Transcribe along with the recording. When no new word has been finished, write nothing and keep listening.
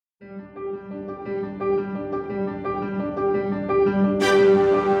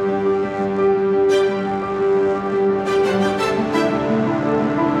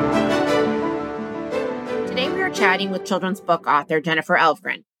writing with children's book author Jennifer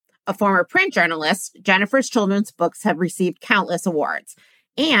Elvgren. A former print journalist, Jennifer's children's books have received countless awards,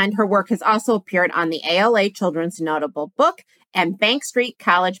 and her work has also appeared on the ALA Children's Notable Book and Bank Street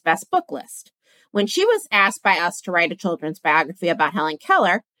College Best Book List. When she was asked by us to write a children's biography about Helen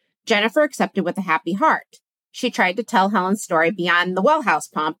Keller, Jennifer accepted with a happy heart. She tried to tell Helen's story beyond the well house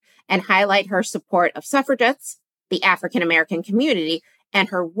pump and highlight her support of suffragettes, the African American community, and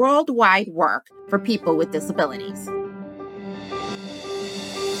her worldwide work for people with disabilities.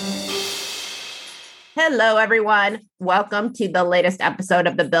 Hello, everyone. Welcome to the latest episode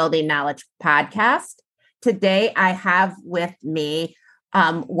of the Building Knowledge podcast. Today, I have with me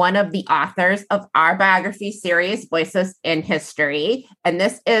one of the authors of our biography series, Voices in History, and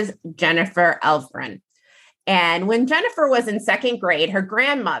this is Jennifer Elvgren. And when Jennifer was in second grade, her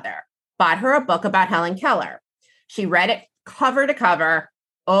grandmother bought her a book about Helen Keller. She read it cover to cover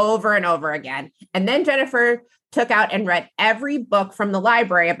over and over again. And then Jennifer took out and read every book from the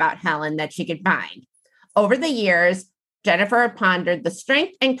library about Helen that she could find. Over the years, Jennifer pondered the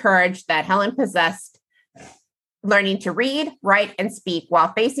strength and courage that Helen possessed, learning to read, write, and speak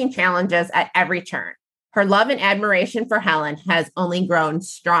while facing challenges at every turn. Her love and admiration for Helen has only grown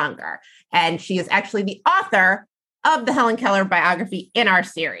stronger, and she is actually the author of the Helen Keller biography in our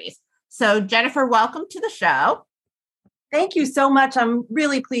series. So, Jennifer, welcome to the show. Thank you so much. I'm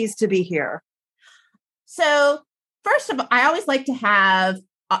really pleased to be here. So, first of all, I always like to have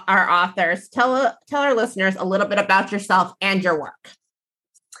our authors tell our listeners a little bit about yourself and your work.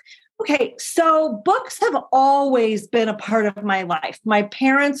 Okay, so books have always been a part of my life. My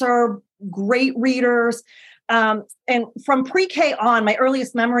parents are great readers. And from pre-K on, my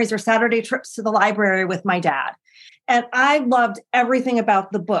earliest memories are Saturday trips to the library with my dad. And I loved everything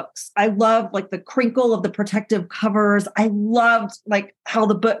about the books. I loved like the crinkle of the protective covers. I loved like how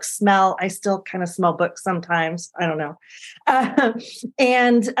the books smell. I still kind of smell books sometimes. I don't know.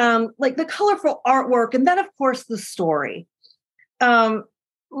 And like the colorful artwork. And then of course the story.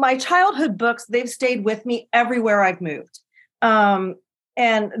 My childhood books, they've stayed with me everywhere I've moved. And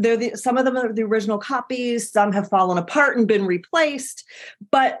some of them are the original copies. Some have fallen apart and been replaced.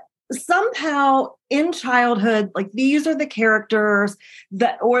 But somehow in childhood, like these are the characters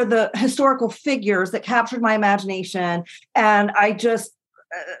or the historical figures that captured my imagination. And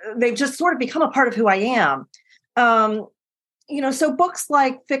they've just sort of become a part of who I am. So books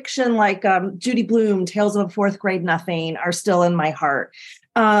like fiction, like Judy Blume, Tales of a Fourth Grade Nothing are still in my heart.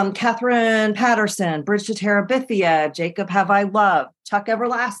 Catherine Patterson, Bridge to Terabithia, Jacob Have I Loved, Tuck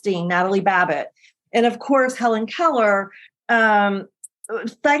Everlasting, Natalie Babbitt. And of course, Helen Keller,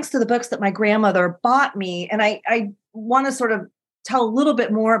 thanks to the books that my grandmother bought me. And I want to sort of tell a little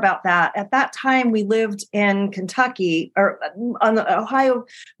bit more about that. At that time, we lived in Kentucky, or on the Ohio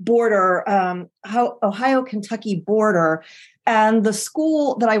border, Ohio-Kentucky border. And the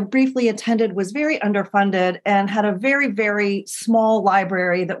school that I briefly attended was very underfunded and had a very, very small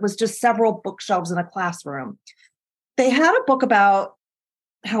library that was just several bookshelves in a classroom. They had a book about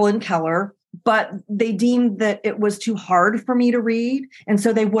Helen Keller, but they deemed that it was too hard for me to read, and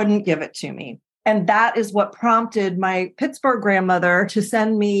so they wouldn't give it to me. And that is what prompted my Pittsburgh grandmother to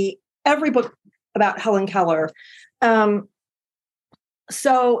send me every book about Helen Keller. I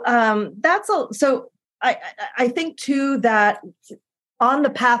think too that on the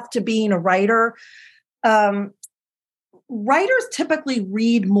path to being a writer, writers typically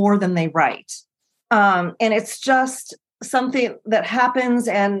read more than they write. And it's just something that happens,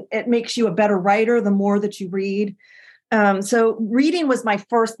 and it makes you a better writer the more that you read. So reading was my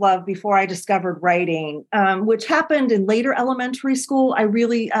first love before I discovered writing, which happened in later elementary school. I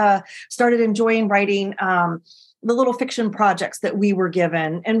really started enjoying writing the little fiction projects that we were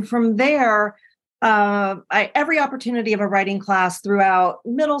given. And from there, every opportunity of a writing class throughout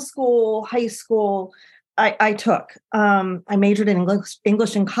middle school, high school, I took. I majored in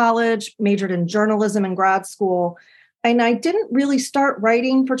English in college, majored in journalism in grad school. And I didn't really start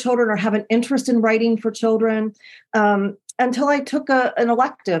writing for children or have an interest in writing for children until I took an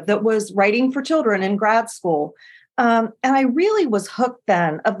elective that was writing for children in grad school. And I really was hooked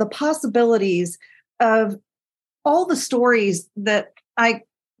then of the possibilities of all the stories that I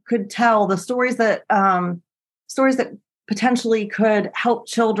could tell, the stories that potentially could help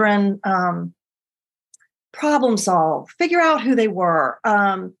children problem solve, figure out who they were.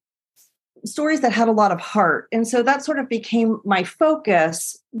 Stories that had a lot of heart. And so that sort of became my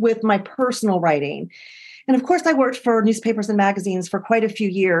focus with my personal writing. And of course, I worked for newspapers and magazines for quite a few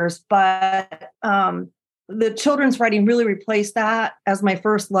years, but the children's writing really replaced that as my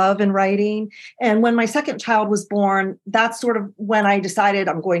first love in writing. And when my second child was born, that's sort of when I decided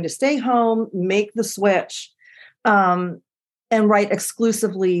I'm going to stay home, make the switch. and write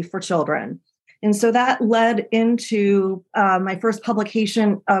exclusively for children. And so that led into my first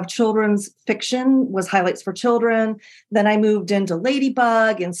publication of children's fiction was Highlights for Children. Then I moved into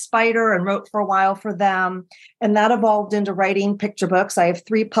Ladybug and Spider and wrote for a while for them. And that evolved into writing picture books. I have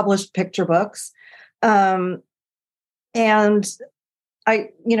 3 published picture books. And I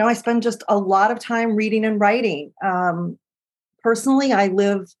spend just a lot of time reading and writing. Personally, I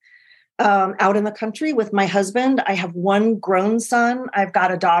live out in the country with my husband. I have 1 grown son. I've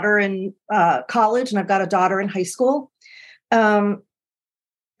got a daughter in college, and I've got a daughter in high school.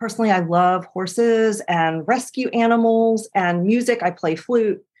 Personally, I love horses and rescue animals and music. I play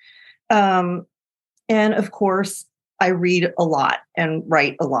flute. And of course, I read a lot and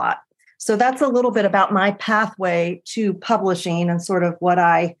write a lot. So that's a little bit about my pathway to publishing and sort of what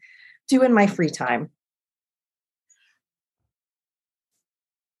I do in my free time.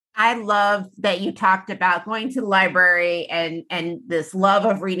 I love that you talked about going to the library and this love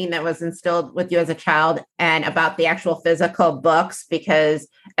of reading that was instilled with you as a child, and about the actual physical books, because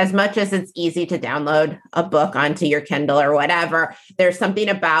as much as it's easy to download a book onto your Kindle or whatever, there's something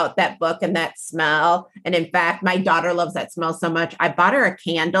about that book and that smell. And in fact, my daughter loves that smell so much. I bought her a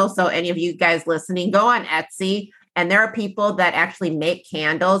candle. So any of you guys listening, go on Etsy. And there are people that actually make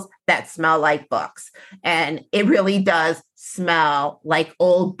candles that smell like books. And it really does smell like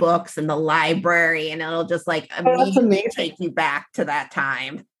old books in the library. And it'll just like immediately take you back to that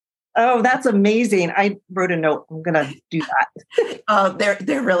time. Oh, that's amazing. I wrote a note. I'm going to do that. Oh,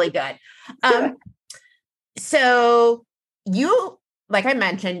 they're really good. So you, like I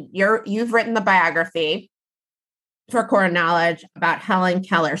mentioned, you've written the biography for Core Knowledge about Helen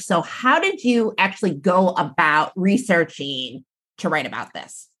Keller. So how did you actually go about researching to write about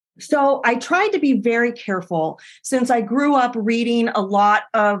this? So I tried to be very careful, since I grew up reading a lot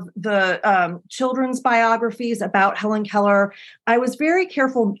of the children's biographies about Helen Keller. I was very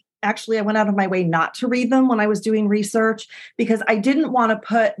careful. Actually, I went out of my way not to read them when I was doing research, because I didn't want to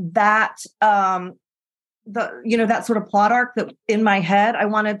put that that sort of plot arc that in my head. I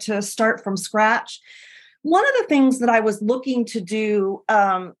wanted to start from scratch. One of the things that I was looking to do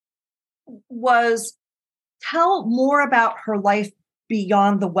was tell more about her life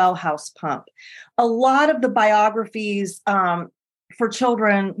beyond the well house pump. A lot of the biographies for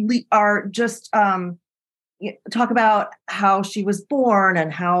children are just talk about how she was born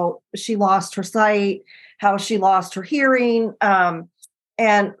and how she lost her sight, how she lost her hearing,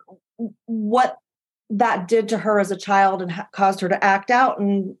 and what that did to her as a child and caused her to act out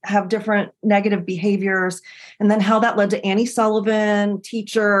and have different negative behaviors. And then how that led to Annie Sullivan,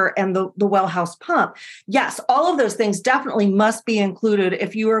 Teacher, and the well house pump. Yes, all of those things definitely must be included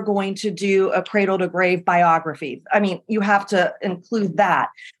if you are going to do a cradle to grave biography. I mean, you have to include that.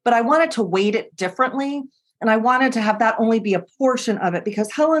 But I wanted to weight it differently. And I wanted to have that only be a portion of it, because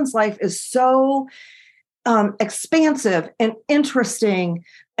Helen's life is so expansive and interesting.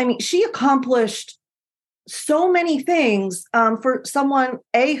 I mean, she accomplished so many things for someone,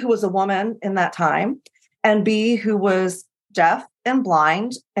 A, who was a woman in that time, and B, who was deaf and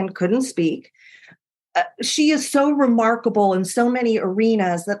blind and couldn't speak. She is so remarkable in so many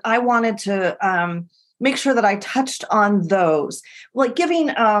arenas that I wanted to make sure that I touched on those, like giving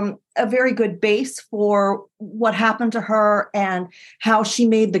a very good base for what happened to her and how she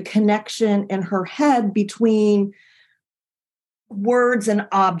made the connection in her head between words and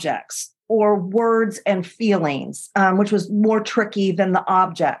objects, or words and feelings, which was more tricky than the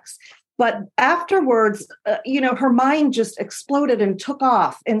objects. But afterwards, her mind just exploded and took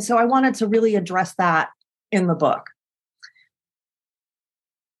off. And so I wanted to really address that in the book.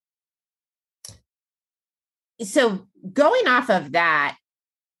 So going off of that,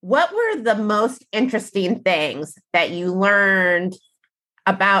 what were the most interesting things that you learned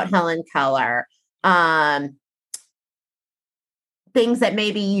about Helen Keller? Things that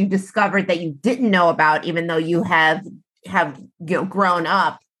maybe you discovered that you didn't know about, even though you have grown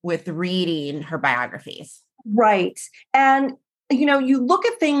up with reading her biographies. Right. And, you look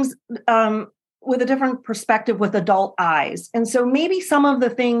at things with a different perspective with adult eyes. And so maybe some of the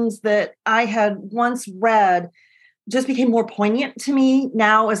things that I had once read just became more poignant to me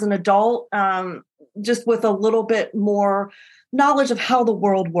now as an adult, just with a little bit more knowledge of how the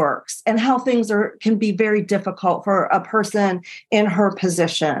world works and how things can be very difficult for a person in her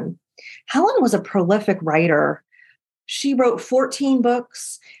position. Helen was a prolific writer. She wrote 14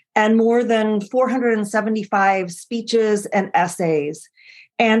 books and more than 475 speeches and essays.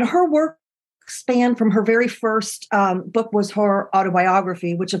 And her work spanned from her very first book was her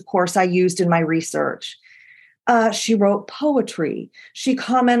autobiography, which of course I used in my research. She wrote poetry. She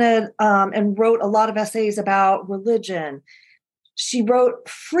commented and wrote a lot of essays about religion. She wrote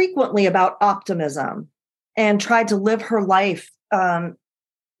frequently about optimism and tried to live her life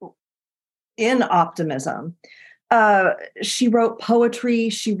in optimism. She wrote poetry.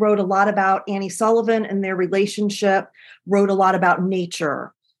 She wrote a lot about Annie Sullivan and their relationship, wrote a lot about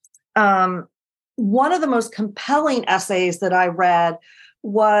nature. One of the most compelling essays that I read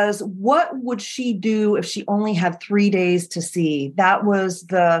was, what would she do if she only had 3 days to see? That was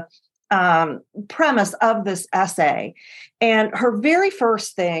the premise of this essay. And her very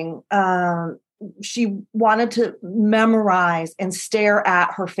first thing, she wanted to memorize and stare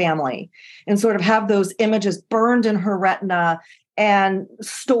at her family and sort of have those images burned in her retina and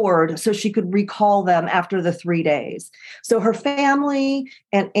stored so she could recall them after the 3 days. So her family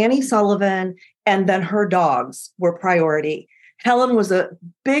and Annie Sullivan and then her dogs were priority. Helen was a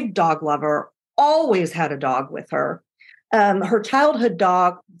big dog lover, always had a dog with her. Her childhood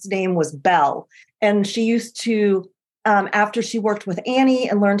dog's name was Belle, and she used to, after she worked with Annie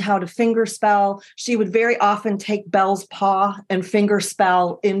and learned how to finger spell, she would very often take Belle's paw and finger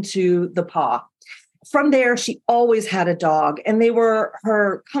spell into the paw. From there, she always had a dog, and they were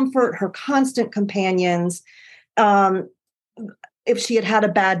her comfort, her constant companions. If she had a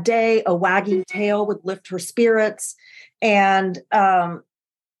bad day, a wagging tail would lift her spirits. And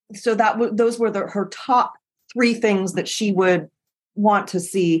so those were her top 3 things that she would want to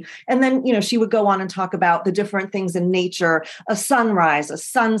see. And then, she would go on and talk about the different things in nature, a sunrise, a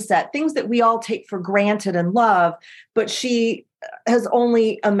sunset, things that we all take for granted and love, but she has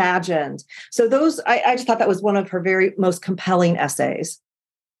only imagined. So I just thought that was one of her very most compelling essays.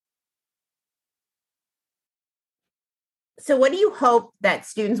 So what do you hope that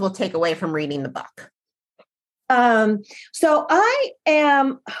students will take away from reading the book? So I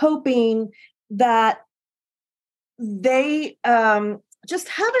am hoping that they just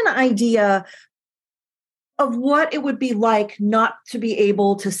have an idea of what it would be like not to be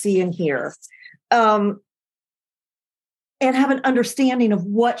able to see and hear, and have an understanding of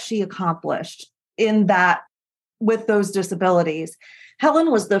what she accomplished in that with those disabilities.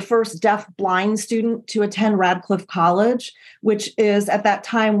 Helen was the first deaf-blind student to attend Radcliffe College, which is at that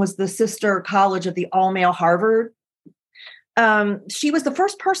time was the sister college of the all-male Harvard. She was the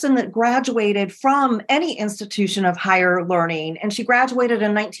first person that graduated from any institution of higher learning, and she graduated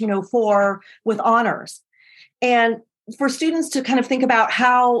in 1904 with honors. And for students to kind of think about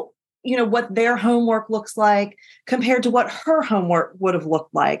how, what their homework looks like compared to what her homework would have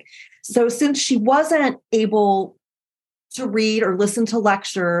looked like. So since she wasn't able to read or listen to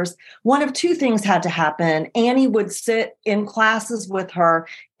lectures, one of 2 things had to happen. Annie would sit in classes with her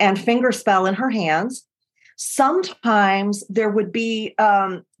and finger spell in her hands. Sometimes there would be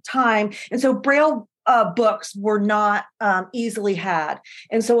time. And so Braille books were not easily had.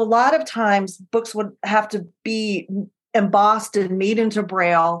 And so a lot of times books would have to be embossed and made into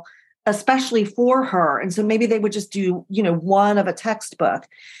Braille, especially for her. And so maybe they would just do, one of a textbook.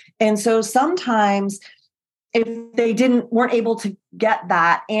 And so sometimes if they weren't able to get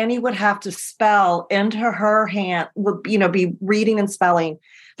that, Annie would have to spell into her hand, would, be reading and spelling,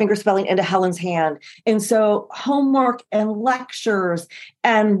 finger spelling into Helen's hand. And so homework and lectures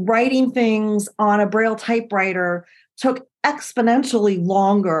and writing things on a Braille typewriter took exponentially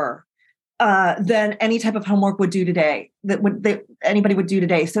longer than any type of homework would do today, that anybody would do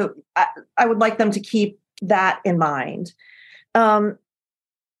today. So I would like them to keep that in mind.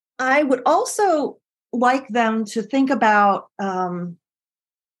 I would also like them to think about how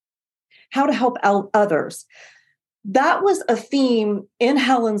to help others. That was a theme in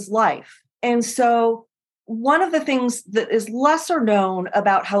Helen's life. And so one of the things that is lesser known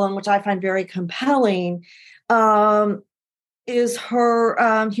about Helen, which I find very compelling, is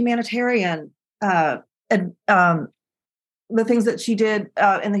her humanitarian, the things that she did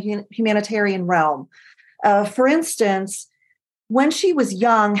in the humanitarian realm. For instance, when she was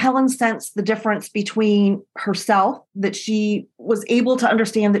young, Helen sensed the difference between herself, that she was able to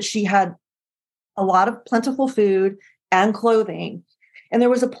understand that she had a lot of plentiful food and clothing. And there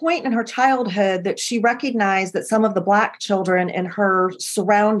was a point in her childhood that she recognized that some of the Black children in her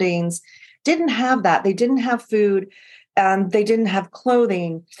surroundings didn't have that. They didn't have food and they didn't have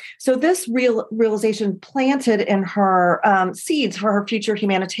clothing. So this realization planted in her seeds for her future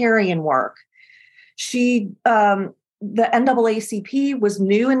humanitarian work. The NAACP was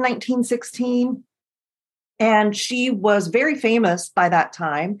new in 1916, and she was very famous by that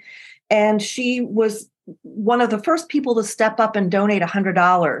time. And she was one of the first people to step up and donate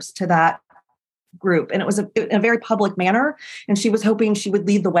 $100 to that group. And it was in a very public manner. And she was hoping she would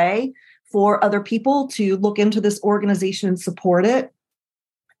lead the way for other people to look into this organization and support it.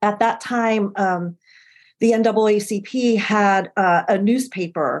 At that time, the NAACP had a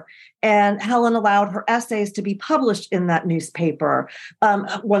newspaper, and Helen allowed her essays to be published in that newspaper,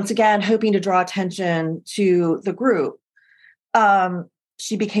 once again, hoping to draw attention to the group.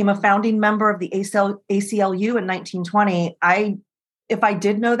 She became a founding member of the ACLU in 1920. If I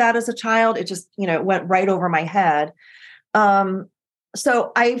did know that as a child, it just, went right over my head.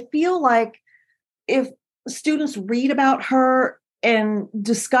 So I feel like if students read about her and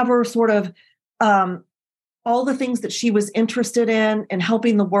discover sort of all the things that she was interested in and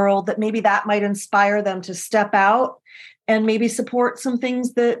helping the world, that maybe that might inspire them to step out and maybe support some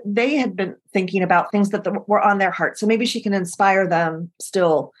things that they had been thinking about, things that were on their heart. So maybe she can inspire them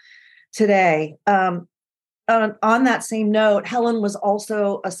still today. On that same note, Helen was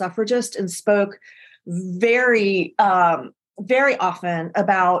also a suffragist and spoke very, very often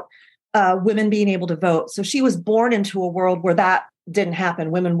about women being able to vote. So she was born into a world where that didn't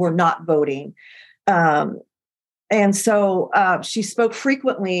happen. Women were not voting. And so she spoke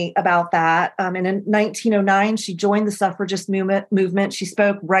frequently about that. And in 1909, she joined the suffragist movement. She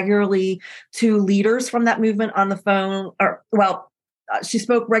spoke regularly to leaders from that movement on the phone, she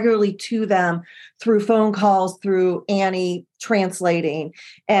spoke regularly to them through phone calls, through Annie translating,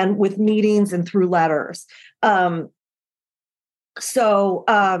 and with meetings and through letters.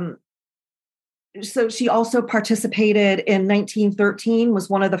 So she also participated in 1913, was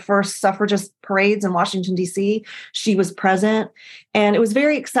one of the first suffragist parades in Washington, D.C. She was present. And it was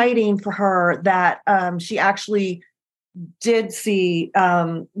very exciting for her that she actually did see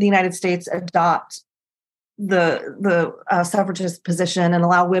the United States adopt the suffragist position and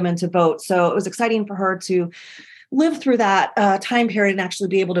allow women to vote. So it was exciting for her to live through that time period and actually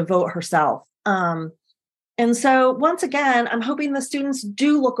be able to vote herself. And so once again, I'm hoping the students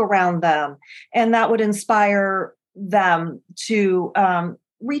do look around them, and that would inspire them to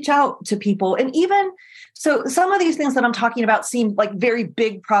reach out to people. And even so, some of these things that I'm talking about seem like very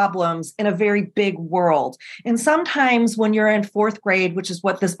big problems in a very big world. And sometimes when you're in fourth grade, which is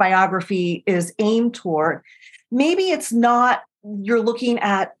what this biography is aimed toward, maybe it's not you're looking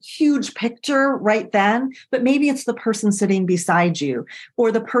at huge picture right then, but maybe it's the person sitting beside you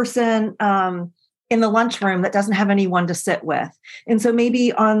or the person in the lunchroom that doesn't have anyone to sit with. And so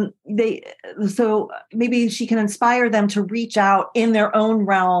maybe maybe she can inspire them to reach out in their own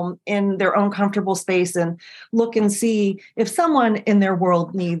realm, in their own comfortable space, and look and see if someone in their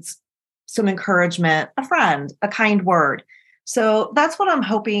world needs some encouragement, a friend, a kind word. So that's what I'm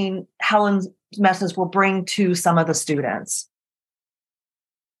hoping Helen's message will bring to some of the students.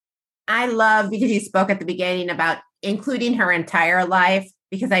 I love, because you spoke at the beginning about including her entire life,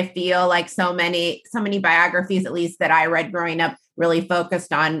 because I feel like so many biographies, at least that I read growing up, really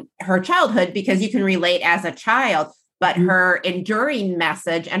focused on her childhood because you can relate as a child, but her enduring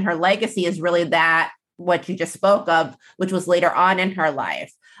message and her legacy is really that, what you just spoke of, which was later on in her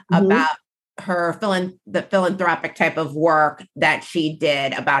life, about her the philanthropic type of work that she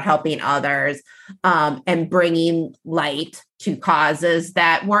did about helping others and bringing light to causes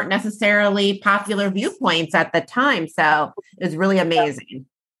that weren't necessarily popular viewpoints at the time. So it was really amazing.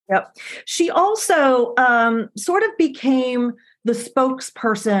 Yep. She also sort of became the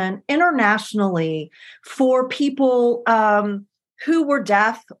spokesperson internationally for people who were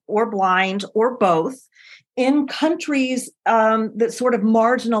deaf or blind or both in countries that sort of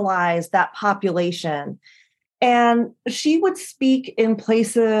marginalized that population. And she would speak in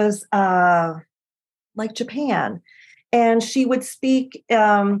places like Japan, and she would speak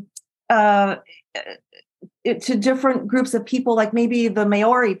to different groups of people, like maybe the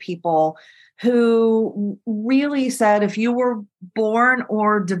Maori people, who really said, if you were born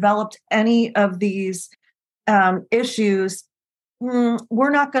or developed any of these issues,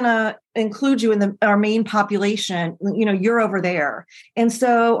 we're not going to include you in our main population. You're over there. And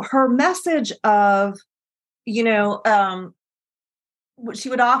so her message of, what she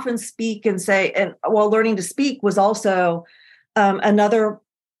would often speak and say, and while learning to speak was also another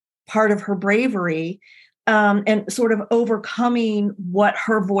part of her bravery, and sort of overcoming what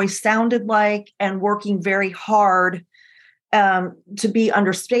her voice sounded like and working very hard to be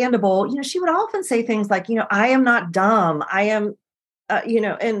understandable. She would often say things like, I am not dumb. I am,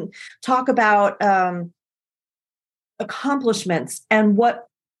 and talk about accomplishments and what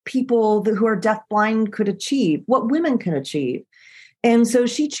people who are deafblind could achieve, what women can achieve. And so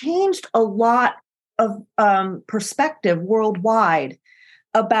she changed a lot of perspective worldwide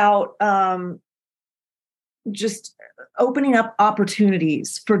about just opening up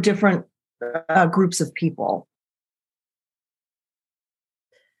opportunities for different groups of people.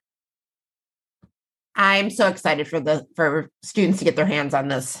 I'm so excited for students to get their hands on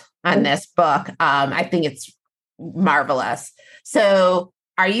this book. I think it's marvelous. So,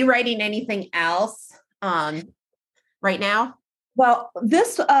 are you writing anything else right now? Well,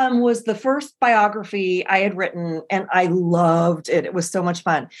 this was the first biography I had written, and I loved it. It was so much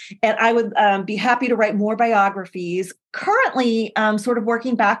fun. And I would be happy to write more biographies. Currently, sort of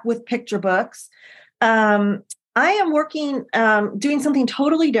working back with picture books. I am working, doing something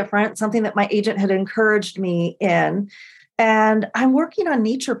totally different, something that my agent had encouraged me in. And I'm working on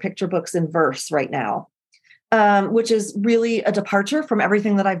nature picture books in verse right now, which is really a departure from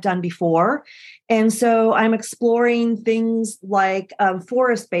everything that I've done before. And so I'm exploring things like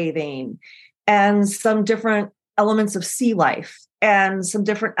forest bathing and some different elements of sea life and some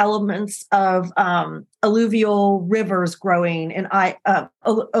different elements of alluvial rivers growing and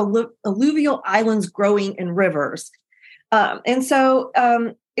alluvial islands growing in rivers. And so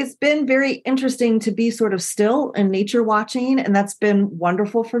it's been very interesting to be sort of still and nature watching, and that's been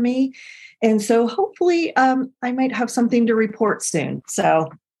wonderful for me. And so hopefully I might have something to report soon.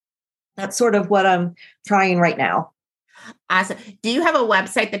 So that's sort of what I'm trying right now. Awesome. Do you have a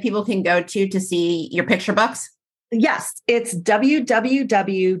website that people can go to see your picture books? Yes, it's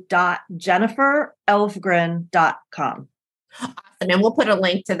www.jenniferelvgren.com. Awesome. And we'll put a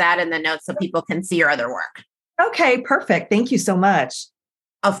link to that in the notes so people can see your other work. Okay, perfect. Thank you so much.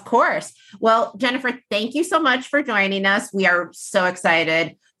 Of course. Well, Jennifer, thank you so much for joining us. We are so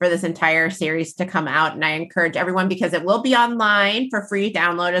excited for this entire series to come out. And I encourage everyone, because it will be online for free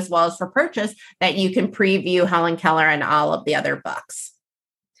download as well as for purchase, that you can preview Helen Keller and all of the other books.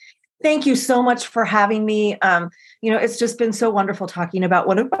 Thank you so much for having me. It's just been so wonderful talking about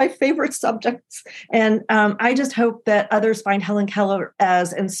one of my favorite subjects. And I just hope that others find Helen Keller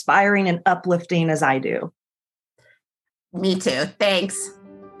as inspiring and uplifting as I do. Me too. Thanks.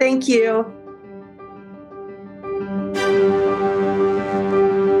 Thank you.